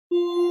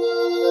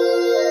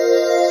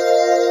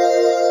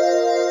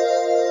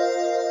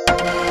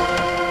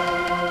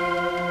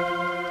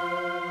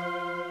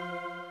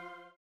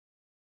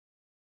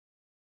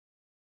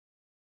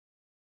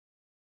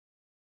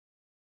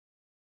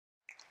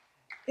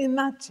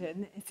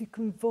Imagine if you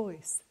can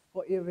voice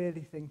what you're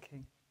really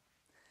thinking.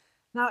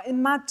 Now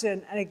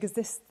imagine an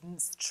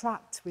existence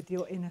trapped with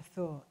your inner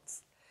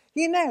thoughts.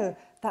 You know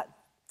that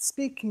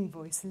speaking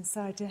voice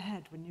inside your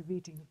head when you're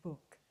reading a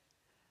book.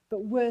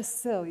 But worse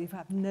still, you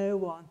have no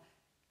one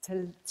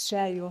to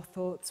share your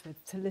thoughts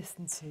with, to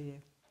listen to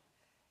you.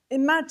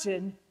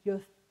 Imagine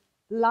you're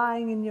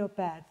lying in your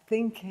bed,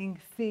 thinking,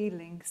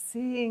 feeling,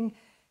 seeing,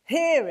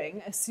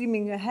 hearing,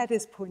 assuming your head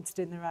is pointed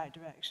in the right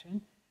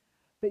direction,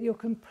 but you're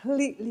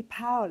completely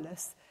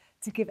powerless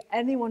to give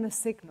anyone a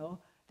signal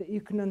that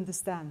you can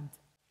understand.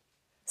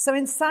 So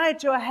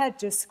inside your head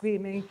you're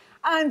screaming,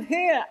 I'm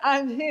here,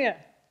 I'm here.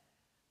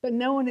 But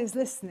no one is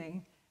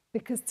listening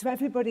because to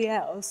everybody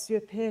else you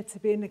appear to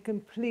be in a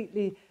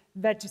completely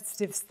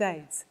vegetative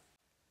state.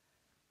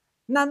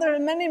 Now there are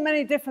many,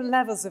 many different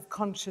levels of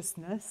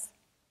consciousness.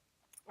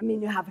 I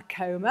mean, you have a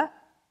coma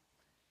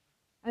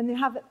and you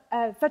have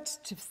a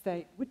vegetative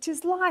state, which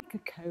is like a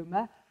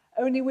coma,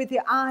 only with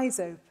your eyes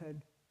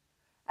open.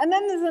 And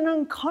then there's an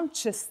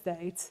unconscious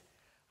state,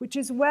 which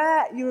is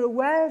where you're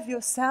aware of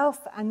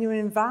yourself and your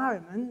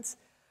environment,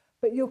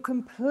 but you're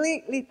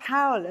completely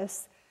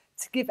powerless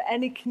to give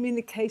any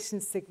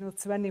communication signal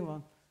to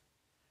anyone.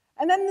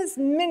 And then there's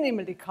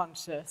minimally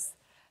conscious.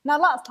 Now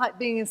that's like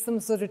being in some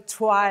sort of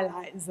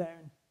twilight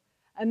zone,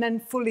 and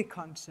then fully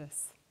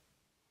conscious.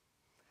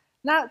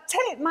 Now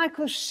take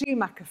Michael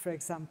Schumacher, for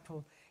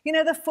example. You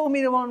know, the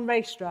Formula One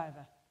race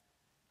driver.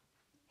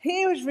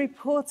 He was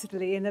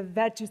reportedly in a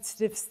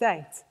vegetative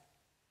state.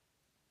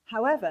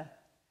 However,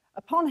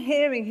 upon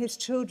hearing his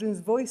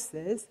children's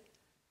voices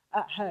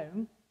at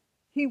home,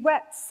 he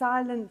wept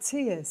silent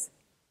tears.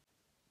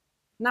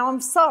 Now,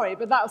 I'm sorry,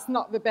 but that's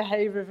not the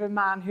behaviour of a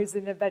man who's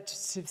in a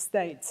vegetative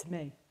state to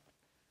me.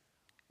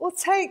 Or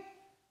take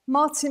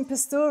Martin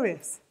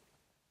Pistorius,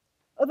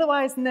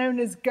 otherwise known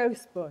as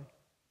Ghost Boy.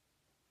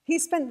 He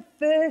spent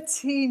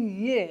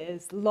 13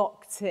 years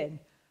locked in,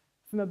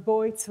 from a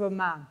boy to a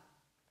man.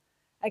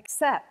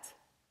 Except,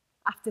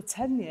 after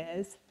 10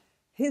 years,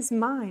 his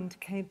mind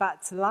came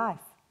back to life,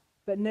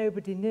 but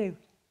nobody knew.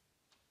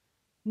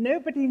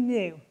 Nobody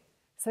knew.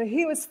 So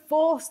he was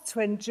forced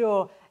to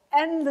endure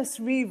endless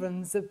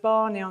reruns of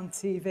Barney on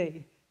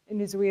TV in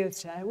his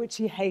wheelchair, which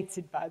he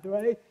hated, by the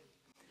way.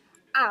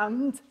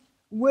 And,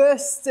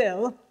 worse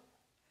still,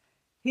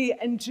 he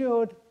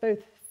endured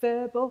both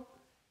verbal,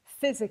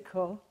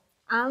 physical,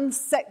 and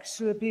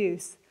sexual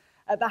abuse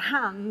at the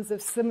hands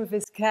of some of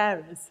his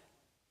carers.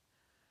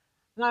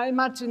 Now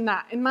imagine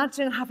that.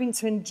 Imagine having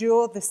to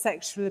endure the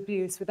sexual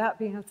abuse without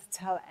being able to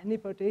tell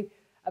anybody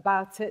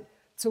about it,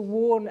 to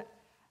warn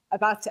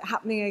about it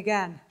happening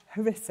again.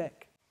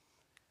 Horrific.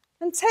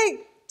 And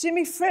take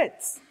Jimmy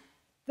Fritz,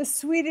 the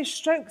Swedish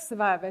stroke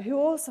survivor who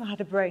also had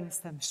a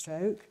brainstem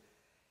stroke.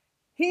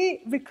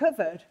 He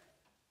recovered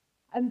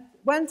and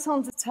went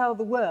on to tell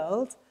the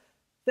world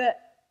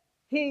that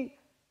he,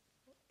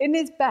 in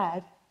his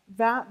bed,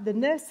 the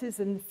nurses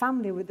and the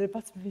family were at the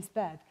bottom of his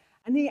bed,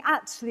 and he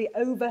actually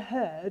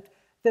overheard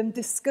them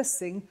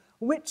discussing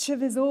which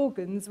of his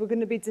organs were going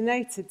to be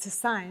donated to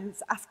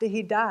science after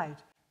he died.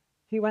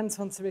 He went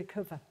on to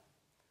recover.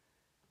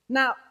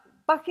 Now,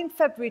 back in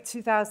February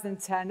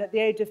 2010, at the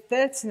age of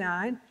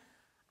 39,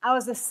 I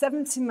was a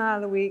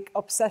 70-mile-a-week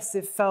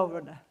obsessive fell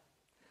runner.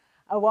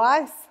 A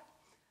wife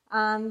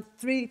and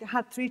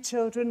had three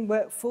children,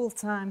 worked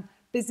full-time,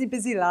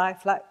 busy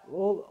life like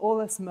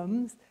all us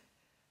mums.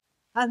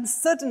 And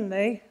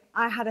suddenly,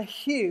 I had a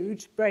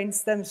huge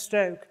brainstem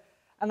stroke,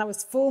 and I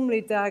was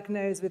formally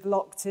diagnosed with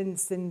locked-in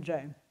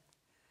syndrome.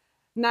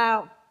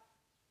 Now,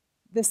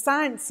 the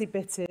sciencey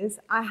bit is,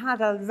 I had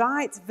a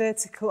right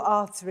vertical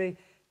artery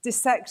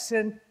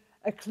dissection,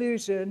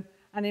 occlusion,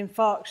 and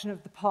infarction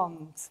of the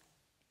pons.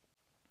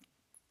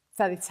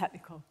 Fairly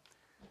technical.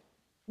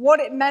 What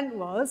it meant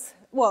was,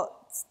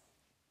 well,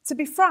 to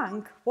be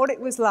frank, what it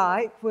was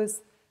like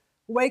was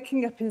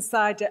waking up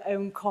inside your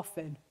own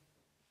coffin.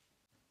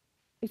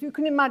 If you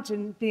can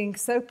imagine being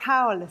so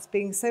powerless,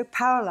 being so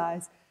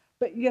paralyzed,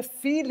 but you're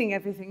feeling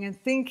everything and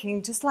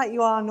thinking just like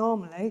you are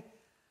normally,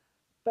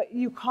 but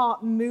you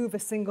can't move a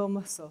single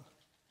muscle.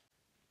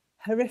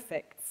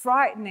 Horrific,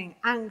 frightening,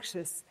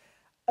 anxious,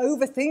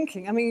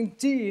 overthinking. I mean,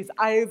 geez,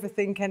 I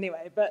overthink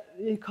anyway, but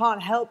you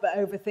can't help but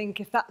overthink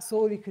if that's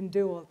all you can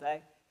do all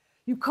day.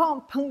 You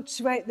can't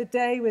punctuate the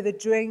day with a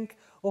drink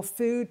or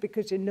food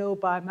because you know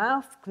by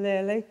mouth,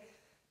 clearly.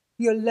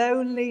 You're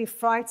lonely,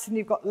 frightened,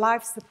 you've got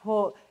life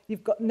support,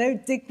 you've got no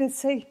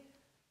dignity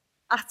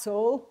at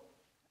all.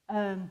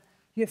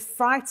 You're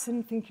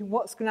frightened, thinking,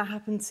 what's going to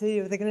happen to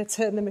you? Are they going to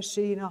turn the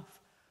machine off?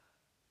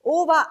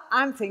 All that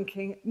I'm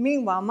thinking,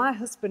 meanwhile, my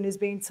husband is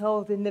being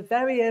told in the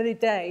very early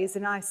days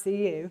in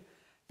ICU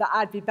that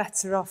I'd be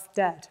better off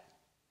dead.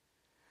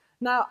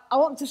 Now, I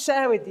want to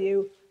share with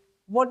you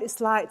what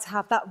it's like to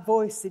have that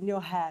voice in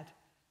your head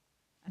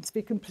and to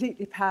be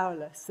completely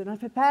powerless. And I've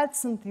prepared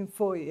something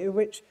for you,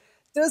 which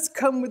does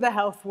come with a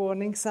health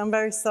warning, so I'm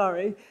very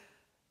sorry.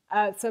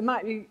 So it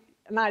might be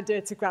an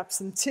idea to grab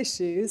some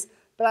tissues,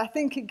 but I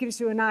think it gives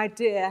you an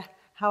idea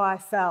how I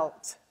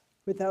felt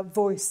with that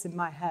voice in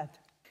my head.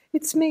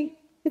 It's me.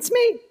 It's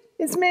me.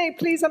 It's me.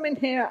 Please, I'm in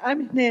here.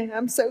 I'm in here.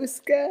 I'm so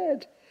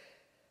scared.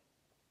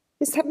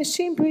 Is that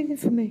machine breathing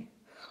for me?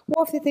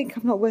 What if they think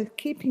I'm not worth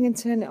keeping and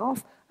turn it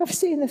off? I've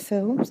seen the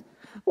films.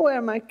 Where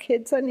are my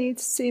kids? I need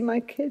to see my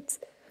kids.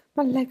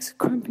 My legs are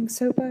cramping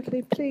so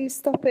badly. Please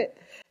stop it.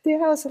 The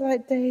hours are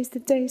like days. The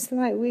days are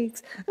like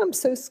weeks. I'm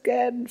so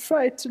scared and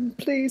frightened.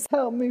 Please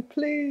help me.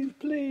 Please,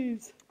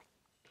 please.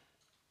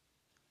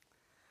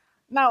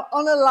 Now,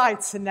 on a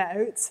lighter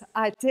note,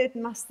 I did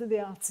master the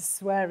art of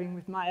swearing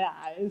with my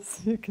eyes,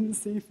 you can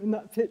see from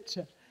that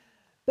picture.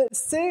 But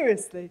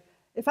seriously,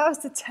 if I was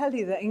to tell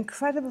you that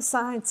incredible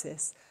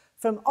scientists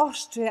from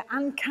Austria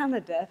and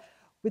Canada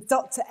with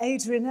Dr.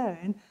 Adrian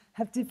Owen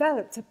have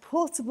developed a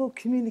portable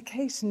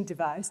communication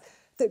device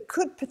that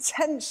could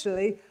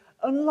potentially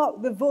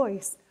unlock the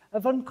voice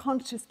of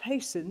unconscious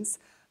patients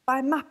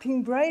by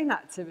mapping brain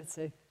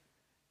activity.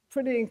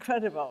 Pretty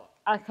incredible.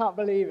 I can't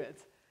believe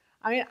it.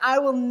 I mean, I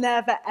will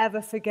never,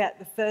 ever forget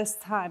the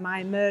first time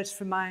I emerged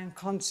from my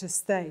unconscious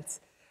state.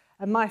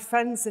 And my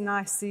friends in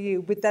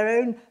ICU, with their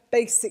own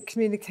basic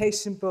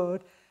communication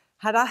board,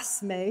 had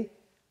asked me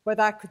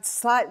whether I could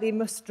slightly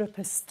muster up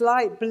a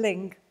slight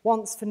blink,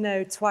 once for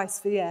no,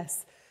 twice for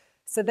yes,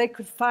 so they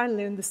could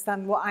finally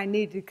understand what I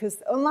needed,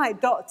 because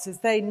unlike doctors,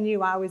 they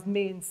knew I was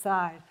me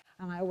inside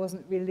and I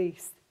wasn't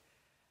released.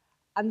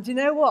 And you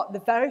know what? The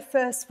very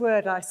first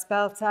word I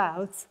spelt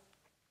out,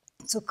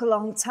 took a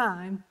long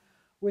time,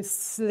 was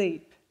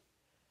sleep.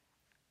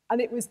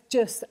 And it was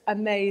just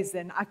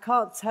amazing. I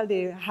can't tell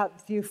you how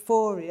the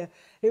euphoria.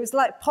 It was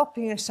like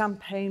popping a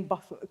champagne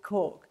bottle at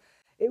cork.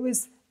 It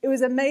was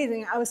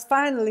amazing. I was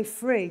finally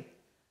free,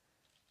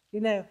 you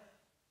know.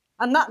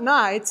 And that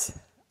night,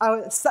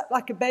 I slept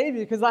like a baby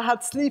because I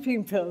had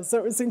sleeping pills, so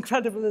it was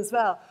incredible as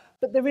well.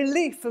 But the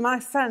relief for my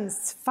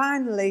friends to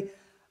finally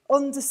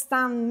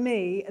understand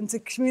me and to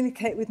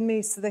communicate with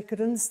me so they could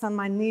understand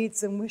my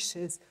needs and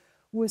wishes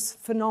was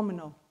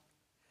phenomenal.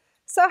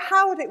 So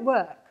how would it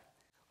work?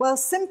 Well,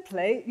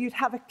 simply, you'd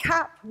have a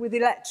cap with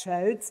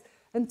electrodes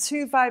and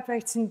 2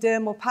 vibrating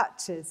dermal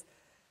patches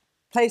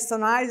placed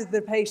on either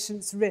the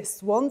patient's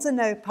wrists. One's a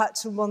no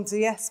patch and one's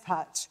a yes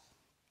patch.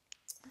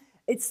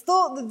 It's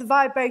thought that the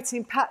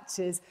vibrating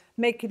patches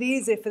make it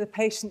easier for the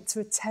patient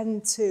to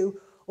attend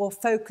to or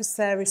focus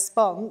their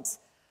response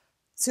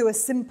to a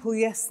simple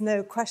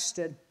yes-no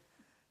question.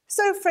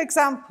 So, for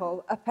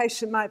example, a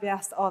patient might be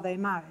asked, are they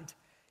married?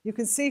 You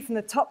can see from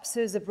the top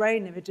series of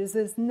brain images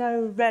there's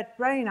no red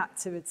brain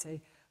activity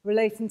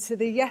relating to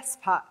the yes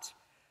patch.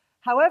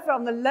 However,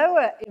 on the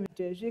lower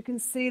images, you can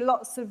see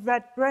lots of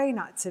red brain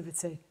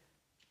activity,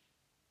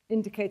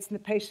 indicating the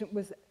patient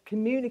was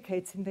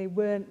communicating they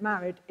weren't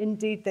married.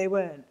 Indeed, they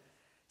weren't.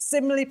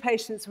 Similarly,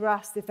 patients were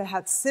asked if they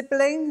had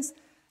siblings.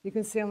 You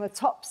can see on the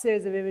top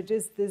series of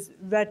images, there's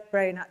red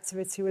brain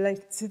activity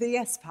related to the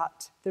yes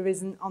patch. There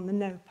isn't on the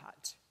no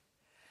patch.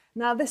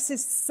 Now, this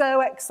is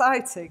so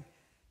exciting.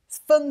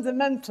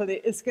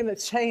 Fundamentally, it's going to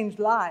change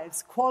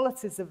lives,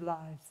 qualities of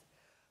lives.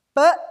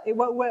 But it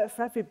won't work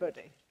for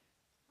everybody.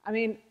 I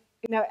mean,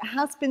 you know, it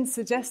has been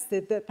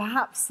suggested that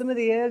perhaps some of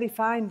the early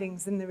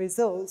findings in the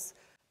results,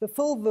 the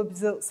full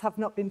results have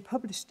not been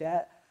published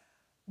yet,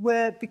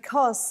 were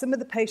because some of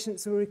the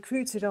patients who were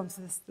recruited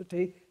onto the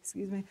study,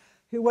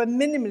 who were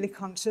minimally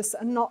conscious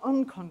and not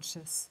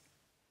unconscious.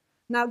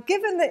 Now,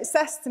 given that it's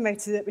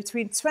estimated that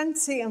between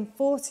 20 and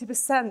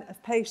 40%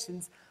 of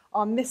patients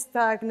are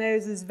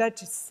misdiagnosed as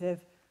vegetative,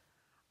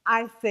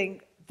 I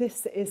think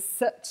this is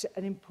such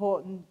an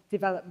important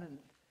development.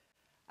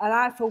 And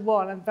I, for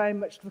one, am very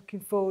much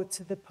looking forward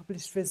to the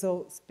published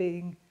results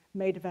being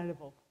made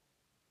available.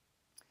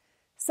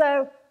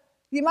 So,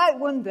 you might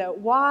wonder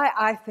why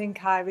I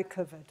think I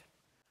recovered.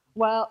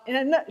 Well, in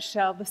a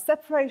nutshell, the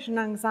separation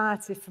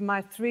anxiety for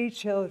my 3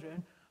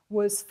 children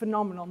was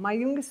phenomenal. My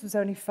youngest was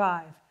only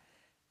 5.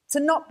 To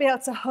not be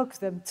able to hug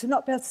them, to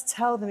not be able to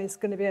tell them it's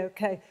going to be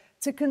okay,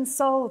 to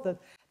console them.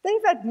 They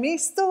read me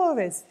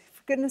stories.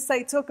 For goodness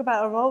sake, talk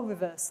about a role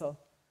reversal.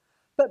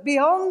 But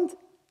beyond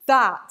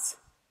that,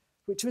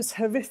 which was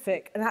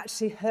horrific and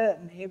actually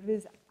hurt me,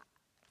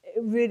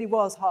 it really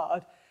was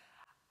hard,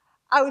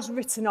 I was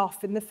written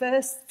off in the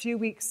first few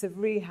weeks of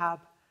rehab.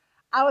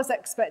 I was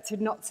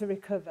expected not to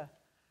recover.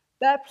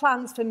 Their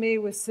plans for me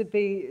was to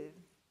be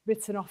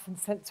written off and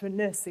sent to a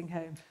nursing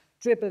home,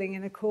 dribbling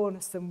in a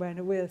corner somewhere in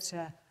a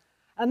wheelchair.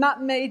 And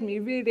that made me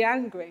really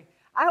angry.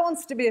 I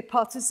wanted to be a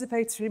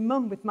participatory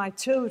mum with my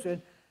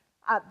children.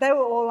 They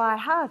were all I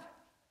had.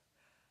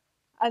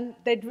 And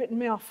they'd written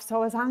me off, so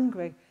I was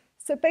angry.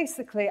 So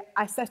basically,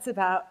 I set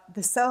about,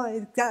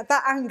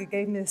 that anger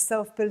gave me the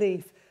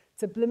self-belief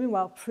to blooming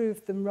well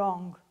prove them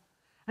wrong.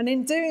 And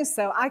in doing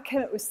so, I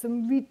came up with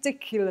some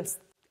ridiculous,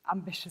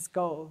 ambitious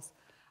goals.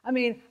 I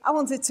mean, I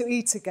wanted to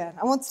eat again.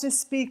 I wanted to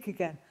speak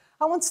again.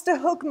 I wanted to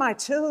hug my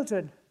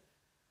children.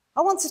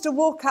 I wanted to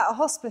walk out of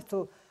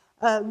hospital,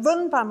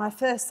 run by my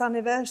first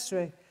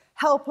anniversary,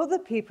 help other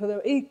people who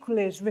are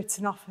equally as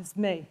written off as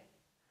me.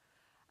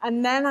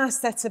 And then I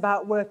set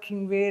about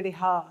working really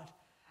hard.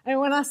 And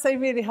when I say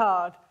really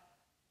hard,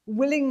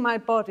 willing my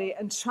body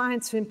and trying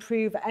to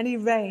improve any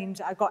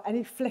range I got,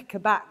 any flicker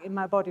back in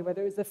my body,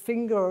 whether it was a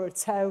finger or a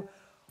toe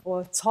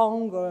or a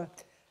tongue or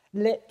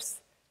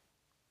lips.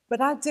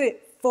 But I'd do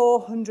it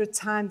 400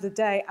 times a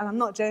day, and I'm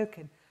not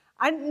joking.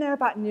 I didn't know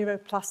about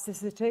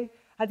neuroplasticity.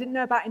 I didn't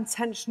know about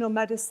intentional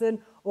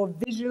medicine or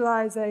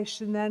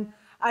visualization then.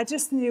 I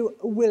just knew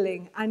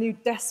willing. I knew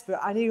desperate.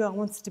 I knew I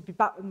wanted to be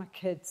back with my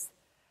kids.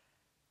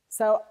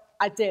 So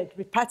I did,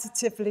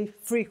 repetitively,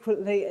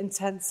 frequently,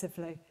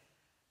 intensively.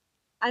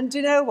 And do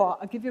you know what?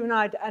 I'll give you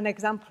an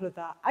example of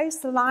that. I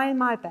used to lie in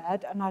my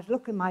bed and I'd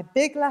look at my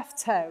big left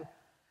toe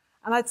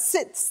and I'd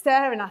sit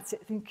staring at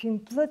it thinking,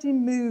 bloody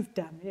move,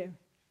 damn you.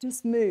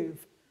 Just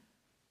move.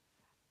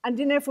 And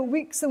you know, for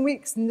weeks and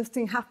weeks,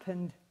 nothing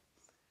happened.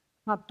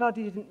 My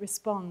body didn't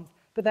respond.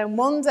 But then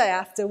one day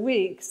after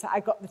weeks,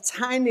 I got the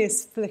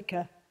tiniest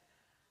flicker.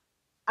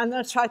 And then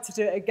I tried to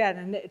do it again,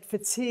 and it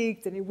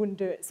fatigued, and it wouldn't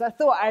do it. So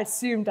I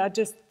assumed I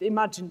just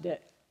imagined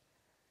it.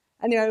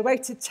 Anyway, I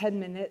waited 10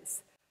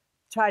 minutes,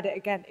 tried it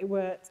again, it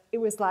worked. It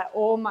was like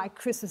all my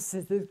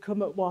Christmases had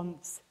come at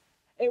once.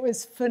 It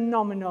was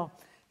phenomenal.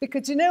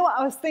 Because you know what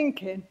I was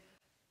thinking?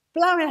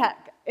 Blimey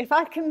heck, if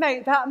I can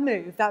make that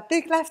move, that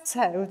big left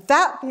toe,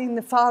 that being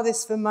the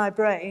farthest from my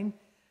brain,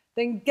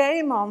 then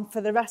game on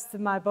for the rest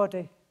of my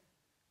body.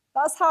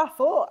 That's how I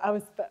thought.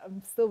 But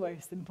I'm still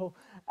very simple.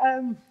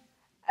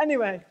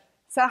 Anyway,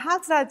 so how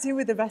did I do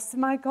with the rest of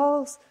my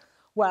goals?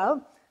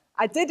 Well,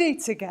 I did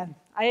eat again.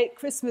 I ate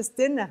Christmas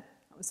dinner.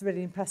 That was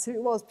really impressive.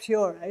 It was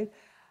puree.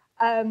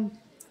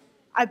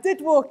 I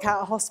did walk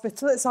out of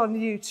hospital. It's on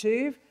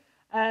YouTube.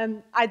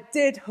 I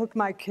did hug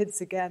my kids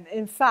again.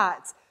 In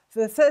fact,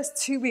 for the first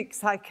 2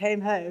 weeks I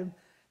came home,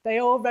 they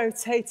all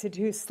rotated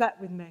who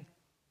slept with me.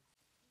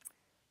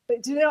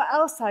 But do you know what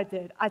else I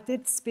did? I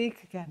did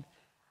speak again.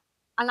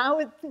 And I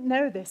wouldn't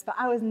know this, but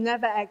I was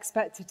never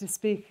expected to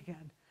speak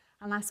again.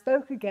 And I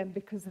spoke again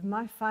because of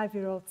my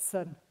 5-year-old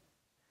son.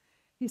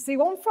 You see,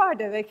 one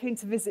Friday they came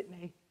to visit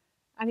me,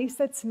 and he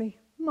said to me,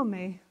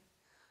 "Mummy,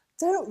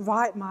 don't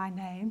write my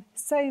name,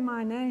 say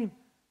my name."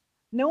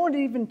 No one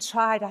even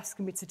tried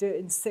asking me to do it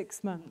in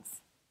 6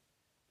 months.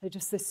 They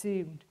just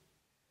assumed.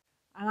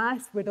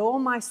 And with all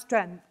my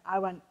strength, I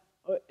went,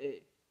 "Uh-uh."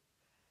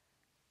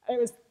 It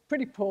was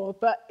pretty poor,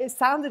 but it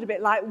sounded a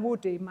bit like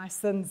Woody, my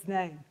son's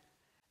name.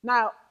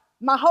 Now,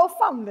 my whole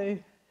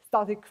family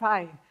started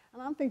crying,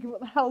 and I'm thinking, what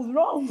the hell's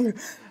wrong?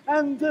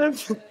 And I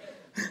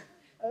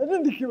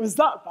didn't think it was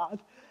that bad.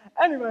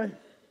 Anyway,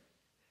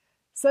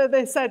 so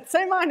they said,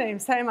 say my name,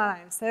 say my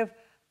name. So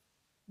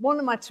one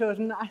of my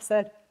children, I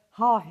said,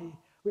 Harhi,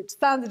 which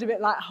sounded a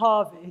bit like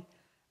Harvey.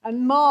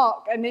 And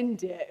Mark and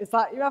India, it's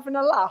like, you're having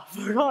a laugh.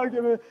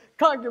 I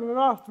can't give a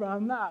laugh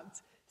around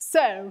that.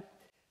 So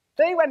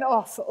they went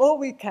off all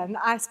weekend.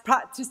 I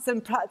practiced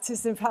and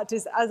practiced and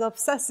practiced as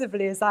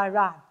obsessively as I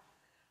ran.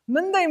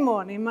 Monday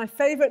morning, my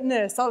favourite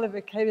nurse,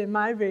 Oliver, came in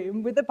my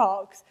room with a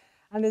box.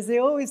 And as he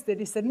always did,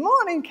 he said,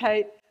 "Morning,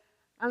 Kate."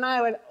 And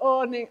I went,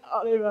 "Morning,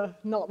 Oliver,"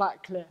 not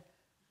that clear.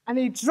 And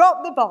he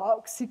dropped the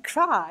box, he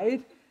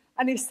cried,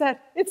 and he said,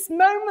 "It's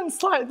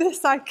moments like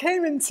this I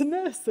came into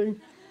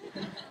nursing."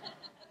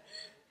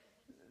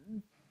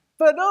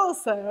 But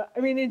also, I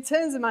mean, in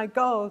terms of my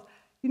goals,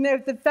 you know,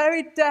 the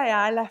very day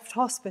I left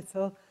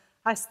hospital,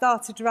 I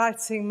started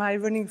writing my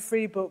Running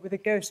Free book with a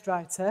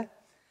ghostwriter.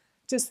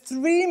 Just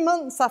 3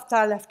 months after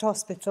I left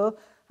hospital,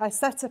 I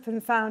set up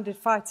and founded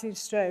Fighting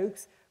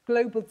Strokes,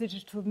 global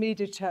digital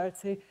media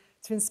charity,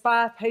 to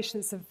inspire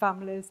patients and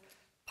families,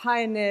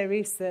 pioneer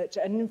research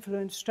and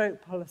influence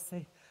stroke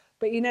policy.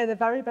 But you know, the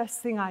very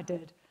best thing I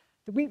did,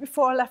 the week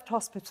before I left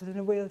hospital in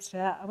a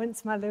wheelchair, I went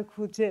to my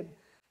local gym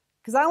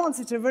because I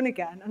wanted to run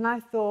again, and I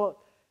thought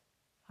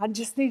I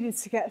just needed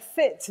to get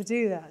fit to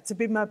do that, to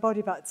bring my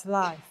body back to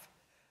life.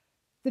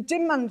 The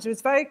gym manager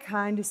was very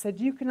kind. He said,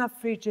 "You can have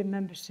free gym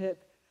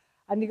membership,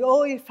 and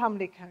all your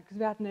family can," because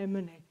we had no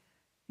money.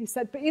 He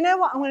said, "But you know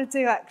what I'm going to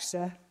do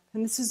extra?"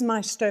 And this was my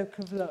stroke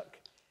of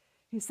luck.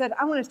 He said,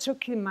 "I'm going to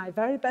chuck in my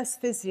very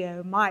best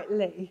physio, Mike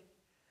Lee,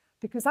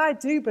 because I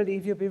do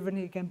believe you'll be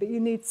running again, but you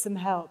need some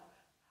help."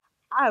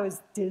 I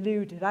was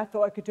deluded. I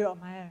thought I could do it on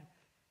my own.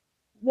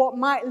 What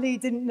Mike Lee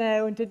didn't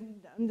know and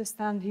didn't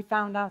understand, he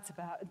found out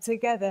about. And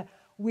together,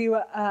 we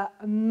were a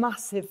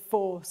massive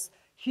force,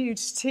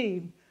 huge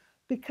team,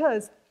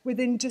 because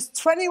within just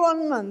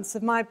 21 months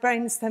of my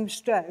brainstem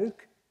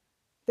stroke,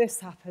 this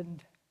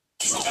happened.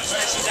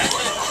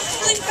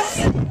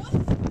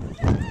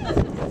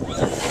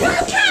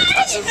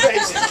 That's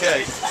amazing,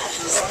 Kate.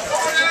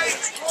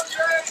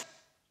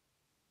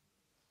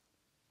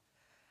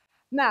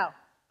 Now,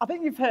 I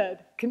think you've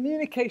heard,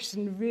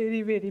 communication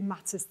really, really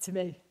matters to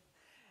me.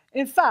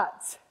 In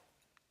fact,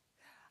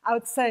 I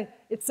would say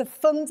it's a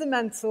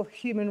fundamental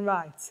human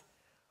right.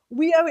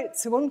 We owe it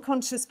to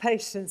unconscious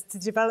patients to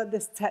develop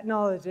this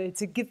technology,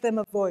 to give them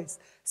a voice,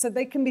 so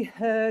they can be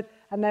heard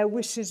and their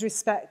wishes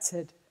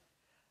respected.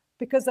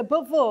 Because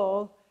above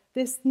all,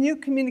 this new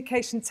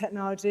communication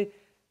technology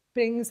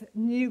brings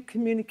new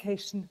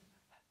communication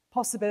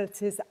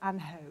possibilities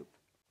and hope.